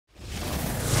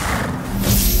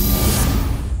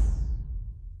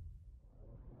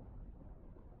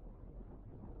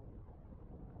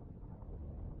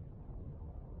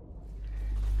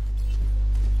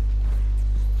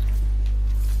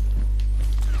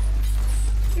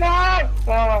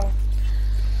Oh.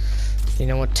 You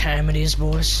know what time it is,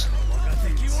 boys?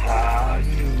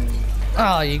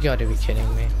 Oh, you gotta be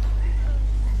kidding me.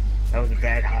 That was a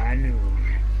bad high noon.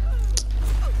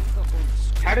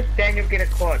 How did Daniel get a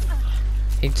quad?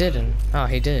 He didn't. Oh,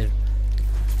 he did.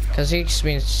 Cause he's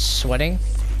been sweating.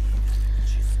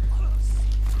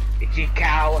 Itchy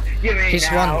cow. You mean He's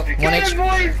now? one Get him,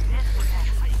 boys!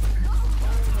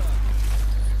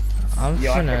 I'm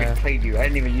Yo, I finna. fucking played you. I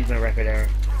didn't even use my rapid arrow.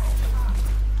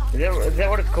 Is that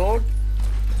what it's called?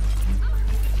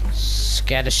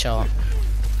 Scatter shot.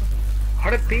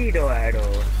 Harpedo.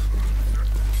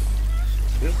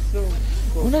 This is so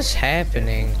cool. What is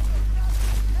happening?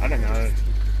 I don't know.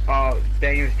 Oh,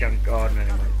 Daniel's junk. Oh, no,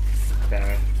 no, no.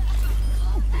 Better.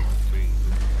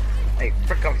 Hey,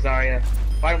 frick off Zarya.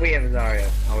 Why don't we have a Zarya?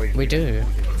 Oh, We do.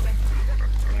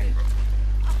 Right.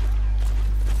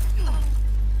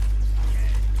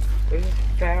 Where's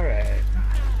Farah?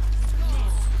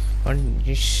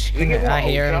 I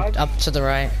hear him up to the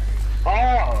right.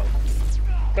 Oh!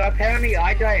 So apparently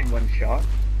I die in one shot.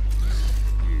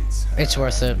 It's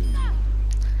worth it.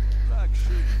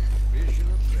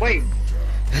 Wait!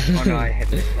 Oh no, I hit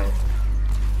this though.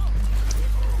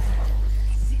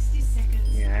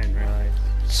 Yeah, I didn't realize.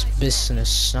 It's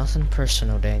business, nothing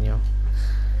personal, Daniel.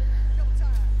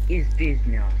 It's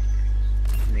business.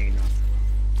 No, you're not.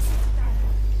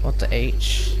 What the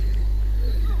H?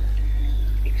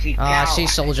 It's I see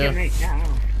soldier.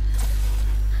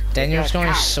 Daniel's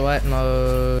going sweat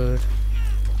mode.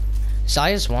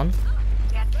 Zaya's one.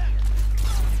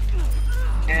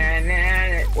 And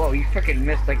then, whoa, you freaking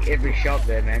missed like every shot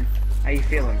there, man. How you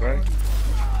feeling, bro?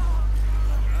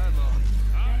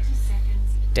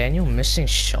 Daniel missing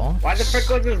shots? Why the frick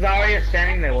was the Zarya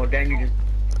standing there while Daniel just...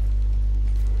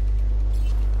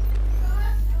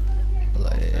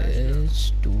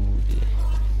 Let's do this.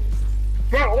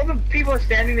 Bro, all the people are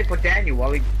standing there for Daniel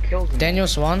while he kills him.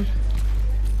 Daniel's one.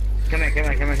 Come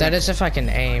here. That is if I can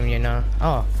aim, you know.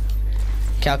 Oh.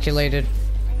 Calculated.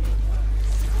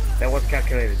 That was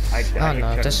calculated. Oh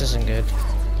no, this isn't good.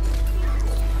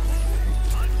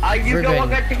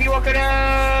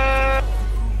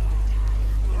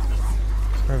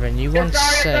 Ruben, you once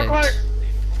said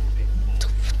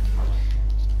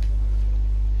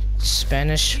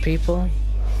Spanish people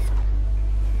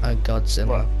are Godzilla.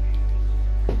 What?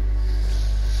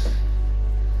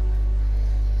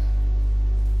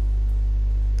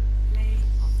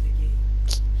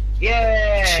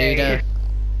 Yeah. Cheetah.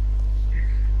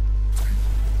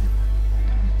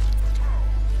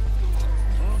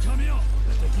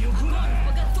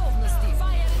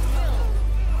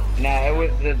 No,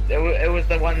 it was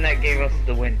the one that gave us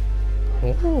the win.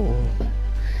 Ooh.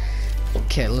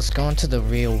 Okay, let's go into the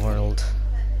real world.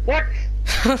 What?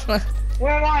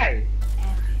 Where am I?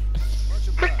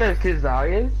 Frick those two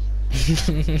Zaryas.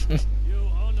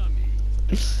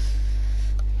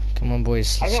 Come on,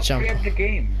 boys, I let's got jump. free of the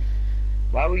game.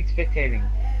 Why are we spectating?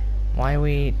 Why are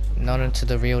we not into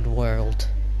the real world?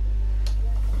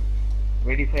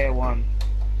 Ready Player One.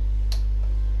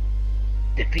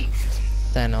 Defeat.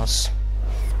 Thanos.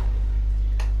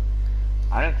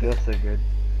 I don't feel so good.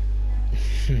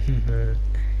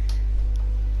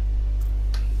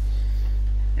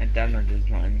 And Donald is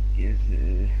one.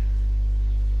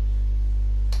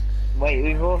 Wait,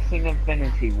 we've all seen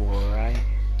Infinity War, right?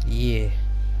 Yeah.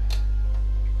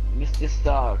 Mr.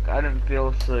 Stark, I don't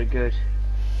feel so good.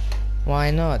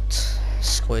 Why not?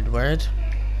 Squidward.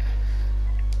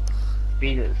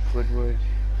 Beat it, Squidward.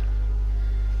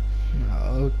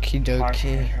 Okie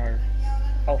dokie.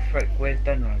 Oh frick, where's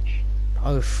Dunwich?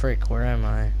 Oh frick, where am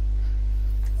I?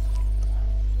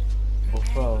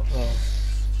 Oh.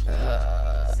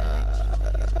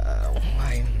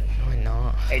 Why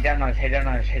not? Hey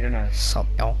Dunwich. Sup,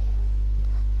 y'all?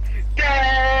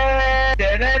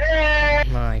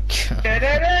 My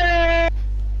god.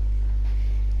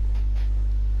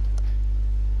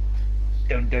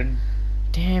 Dun.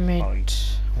 Damn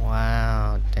it.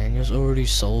 Wow, Daniel's already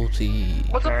salty.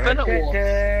 What's Infinite War? Oh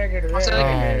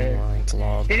my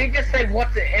god. Did he just say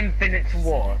what's an Infinite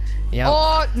War? Yep.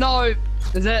 Oh no!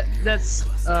 That's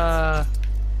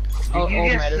Did you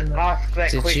just ask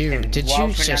that question Did while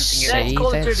you just pronouncing it? say That's Call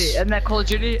of that? Duty. Isn't that Call of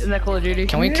Duty? Isn't that Call of Duty?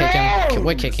 Can we kick him?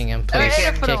 We're kicking him, please.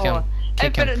 Infinite Kick him. War.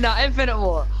 Kick him. Infinite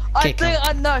War. I think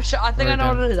I know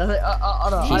what it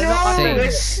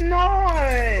is. It's not!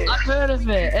 I've heard of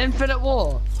it. Infinite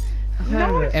War.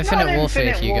 No, it's Infinite not Warfare,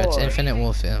 Infinite Hugo. It's War. Infinite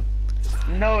Warfare.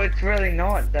 No, it's really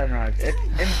not, Dunrod. It's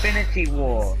Infinity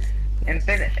War.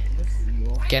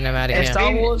 Get him out of here.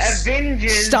 Star Wars.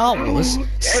 Avengers. Star Wars.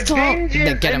 Stop.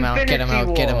 Avengers Get him out. Get him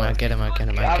out. Get him out. Get him out. Get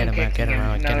him out. Get him out. Get him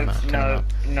out. Get him out. Get him out.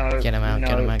 No. Get him out.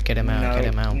 Get him out. Get him out. Get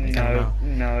him out. Get him out.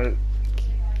 No.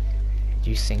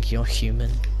 You think you're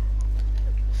human?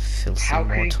 Filthy How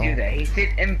could he mortal. do that? He said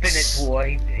Infinite War.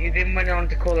 He then went on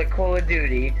to call it Call of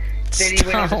Duty. Then he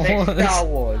went on to say Star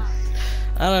Wars.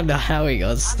 I don't know how he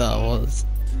got Star Wars.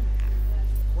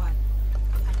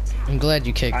 I'm glad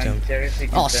you kicked him.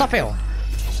 Oh, stop him!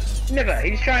 Never.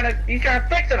 He's trying to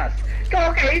flex on us. Go.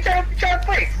 Okay. He's trying to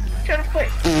flex. Trying to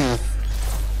flex.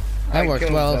 That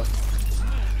worked well.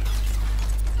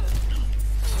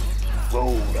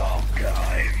 Road off,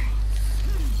 guys.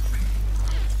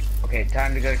 Okay,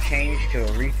 time to go change to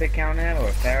a refit counter or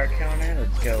a Farah counter.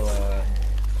 Let's go,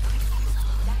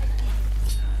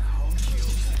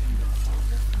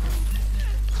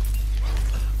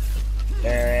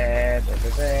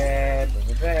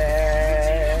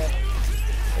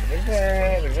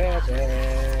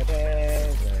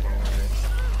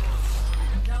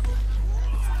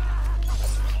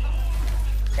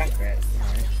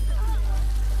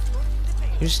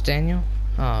 Who's Daniel?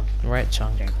 Oh, right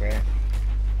chunk.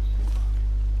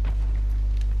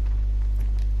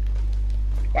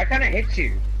 Why can't I hit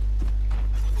you?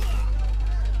 I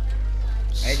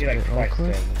hit you like twice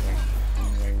awkward.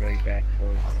 then. Really back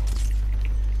forward.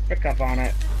 Pick up on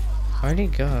it. Where'd he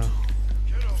go?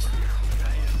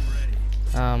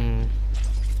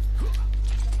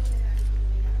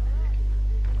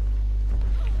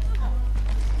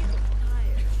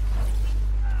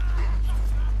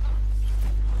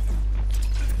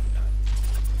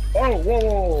 Oh,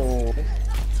 whoa.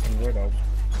 Weirdo.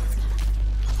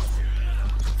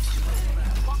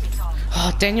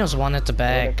 Oh, Daniel's one at the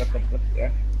back.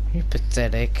 You're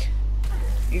pathetic.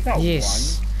 He's not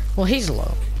Yes. one. Well, he's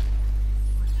low.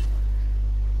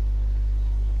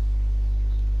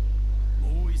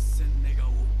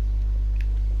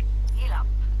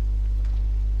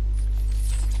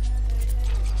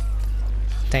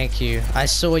 Thank you. I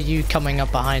saw you coming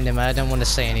up behind him. I didn't want to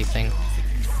say anything.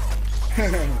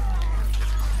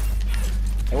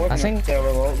 I think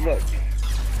terrible. Look.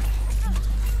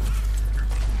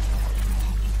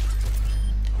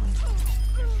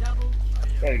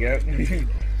 There you go.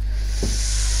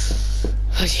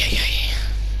 Oh, yeah.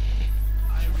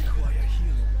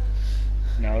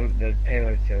 No, the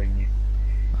payload's killing you.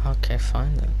 Okay,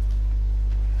 fine then.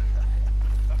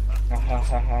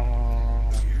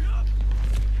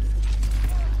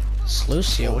 It's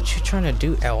Lucio, what you trying to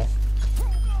do, L?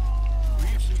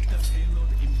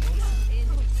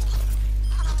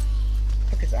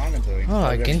 What is Anna doing?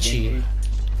 Oh, Genji.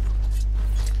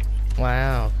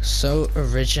 Wow, so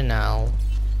original.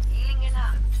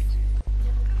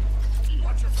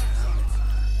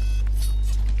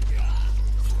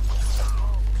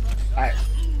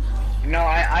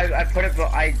 I put it,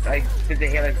 but I did the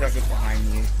healing circle behind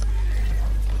you.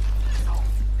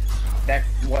 That's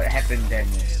what happened then.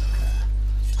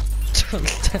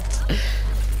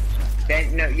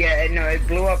 Then, no, it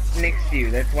blew up next to you.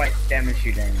 That's what damaged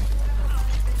you, Daniel.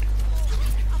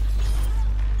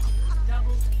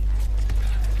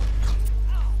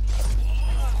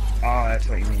 Oh, that's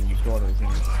what you mean. You thought it was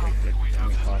going to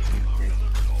cost you.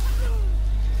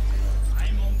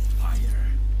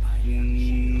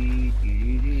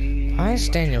 Why is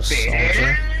Daniel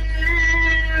soldier?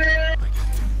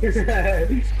 We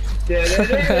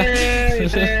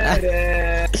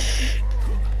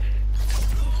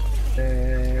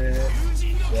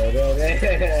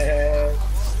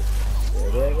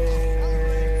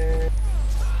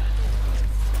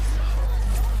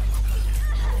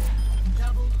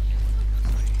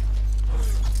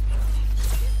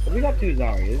got two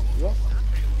Zarias. What?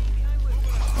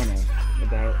 Oh no.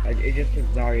 It just says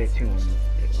Zarya 2 on the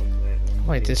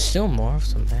Wait, there's still more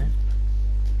of them, man.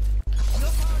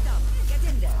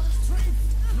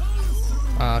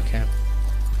 Oh, okay.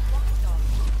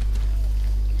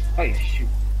 Oh yeah, shoot.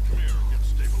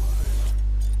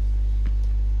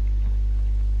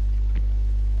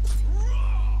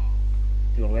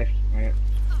 To the left, right.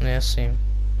 Yeah, same.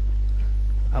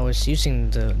 I was using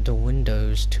the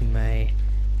windows to my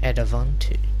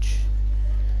advantage.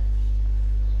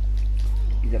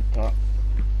 He's up top.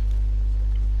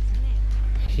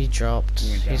 He dropped.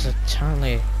 He's a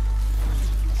totally.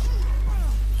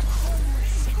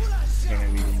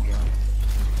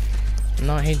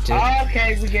 No, he did. Oh,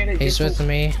 okay, we get it. He's with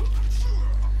me.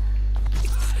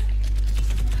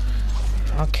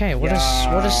 Okay, what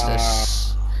is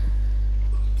this?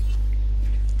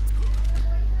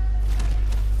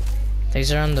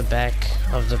 These are on the back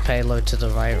of the payload to the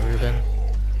right, Ruben.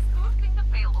 I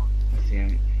see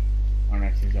him. Oh no,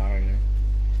 my Cesario.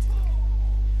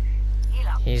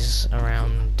 He's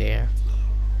around there.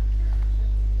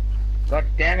 God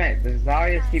damn it, the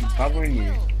Zarya keep bubbling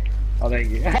you. Oh, thank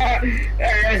you.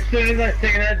 As soon as I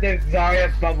say that, the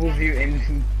Zarya bubbles you in.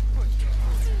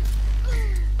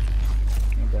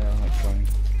 What the hell, that's funny.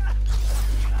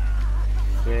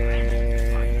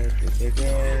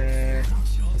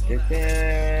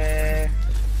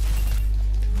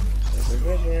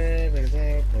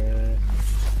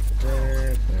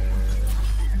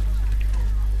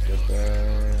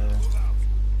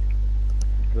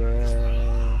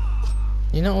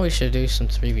 You know we should do some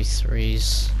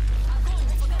 3v3s.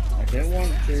 I don't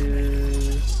want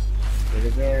to.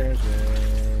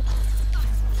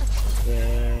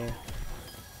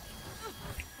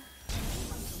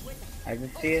 I have a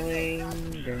feeling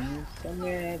there's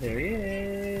somewhere there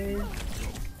is.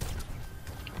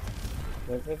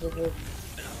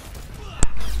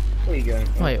 Where you going?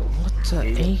 Wait, what the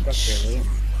H?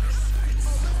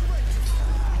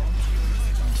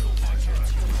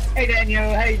 Hey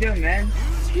Daniel, how you doing, man?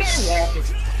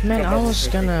 Man, I was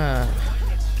gonna.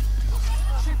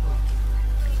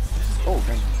 Oh,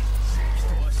 thank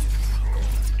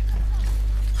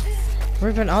you.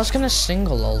 Ruben, I was gonna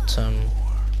single ult him.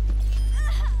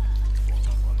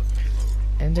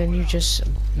 And then you just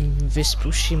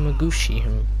Vispushi Magushi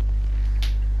him.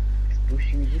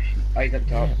 Vispushi Magushi? Oh, he's up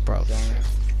top. Yeah, bro.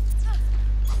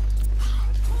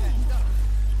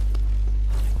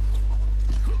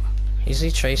 Is he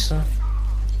Tracer?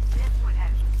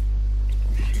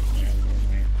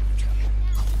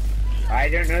 I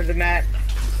don't know the map.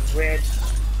 Weird.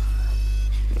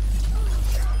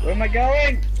 Where am I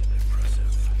going?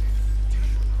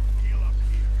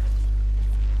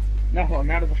 No,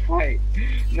 I'm out of the fight.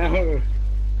 No.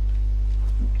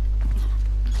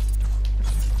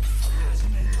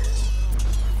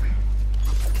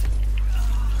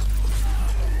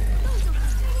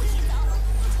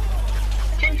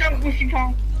 Ching chong, bushy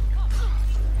kong.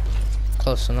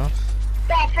 Close enough.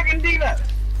 Stop freaking diva!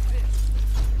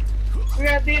 We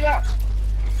got diva!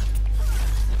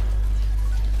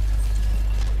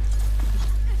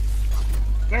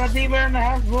 We got diva in the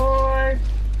house, boys!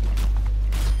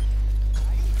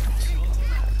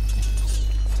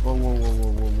 Whoa, whoa, whoa,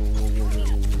 whoa, whoa, whoa, whoa, whoa,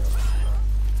 whoa, whoa.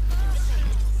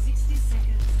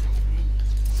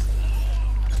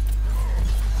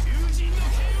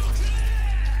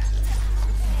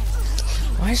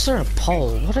 Why is there a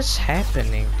pole? What is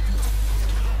happening?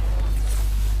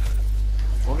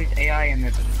 All these AI and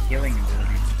the healing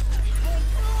ability.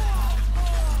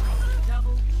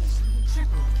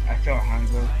 I saw a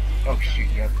hunger. Oh shoot,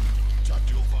 yep.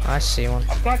 I see one.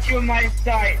 I've got you in my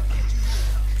sight!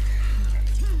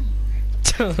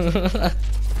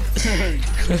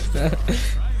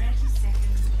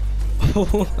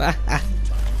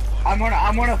 I'm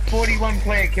on a 41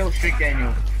 player kill streak,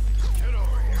 Daniel.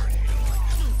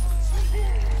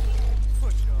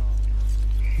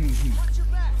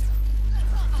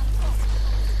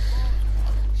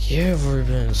 Yeah,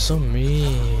 Ruben, so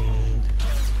mean.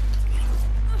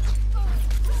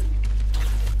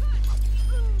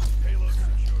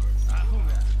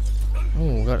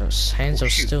 Oh, God, his hands are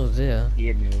still there. He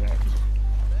hit me with that.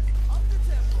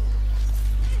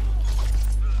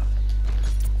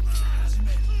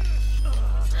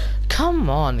 Come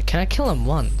on, can I kill him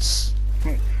once?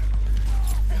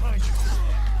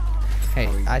 Hey,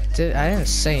 I didn't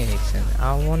say anything.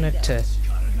 I wanted to.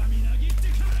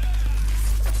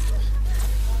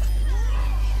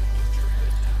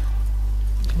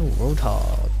 Oh,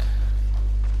 Roadhog.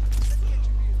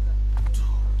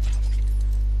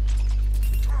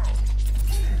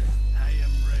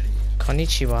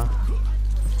 Konnichiwa.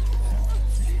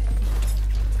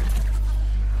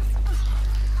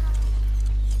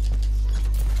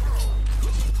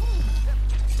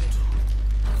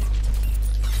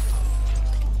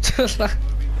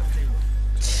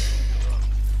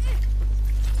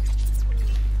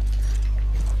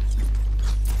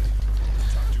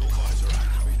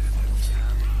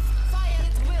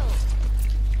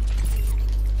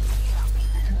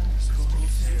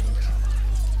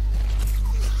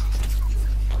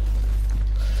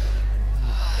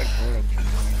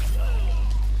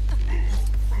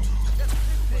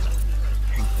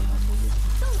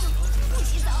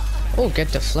 Oh,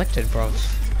 get deflected, bro.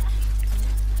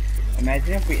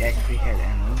 Imagine if we actually had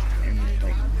ammo and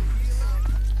like.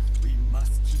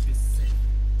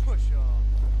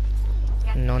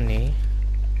 Noni.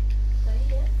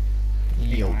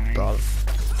 Yo, bruv.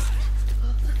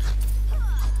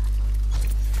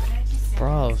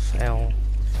 Bruv, L.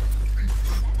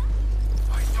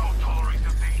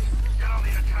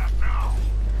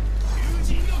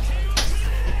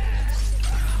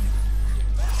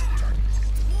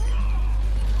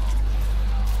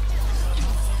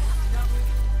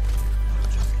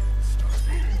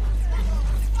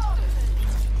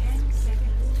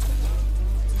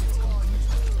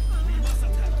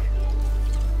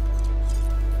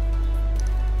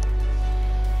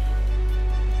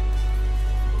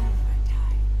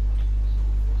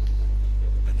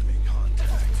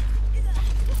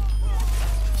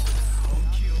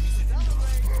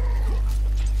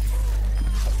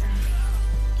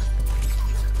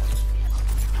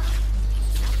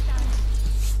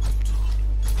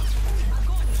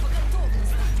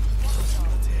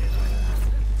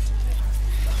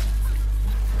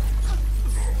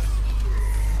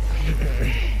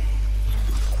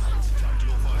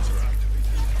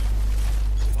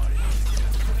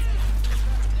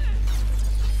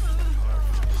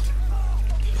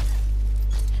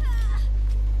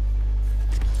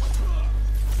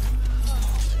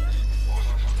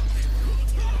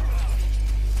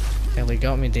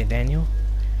 got me there, Daniel.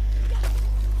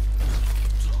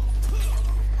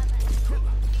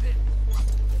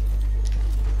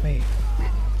 Wait.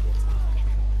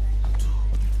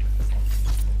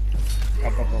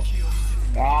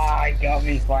 Ah, he got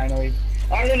me finally.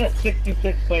 I'm in a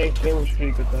 66 play kill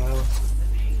streak, what the hell?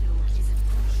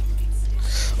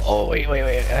 Oh, wait.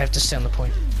 I have to stay on the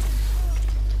point.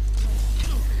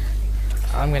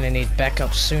 I'm gonna need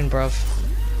backup soon, bruv.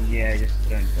 Yeah, just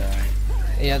don't die.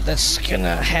 Yeah, that's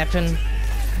gonna happen.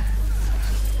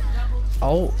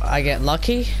 Oh, I get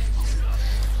lucky.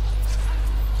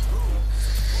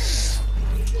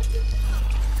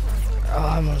 Oh,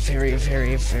 I'm very,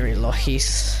 very, very lucky.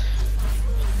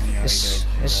 This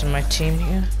is my team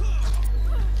here.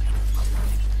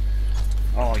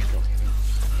 Oh, you got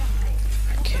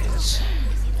Kids.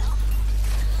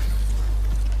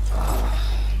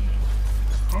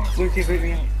 Lucy, beat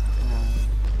me up.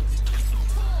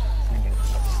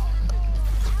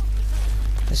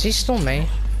 Is he still me?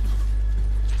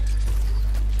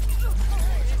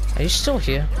 Are you still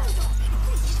here?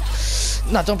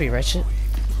 No, don't be wretched.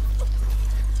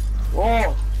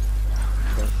 Oh!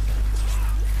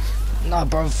 Nah,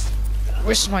 bro.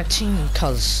 Where's my team,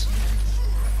 cuz?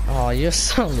 Oh, you're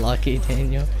so lucky,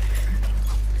 Daniel.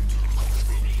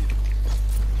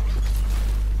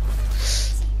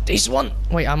 He's one.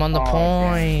 Wait, I'm on the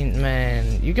point,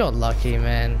 man. You got lucky,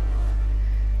 man.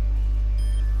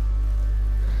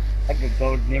 I got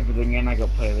gold and everything and I got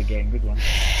play of the game. Good one.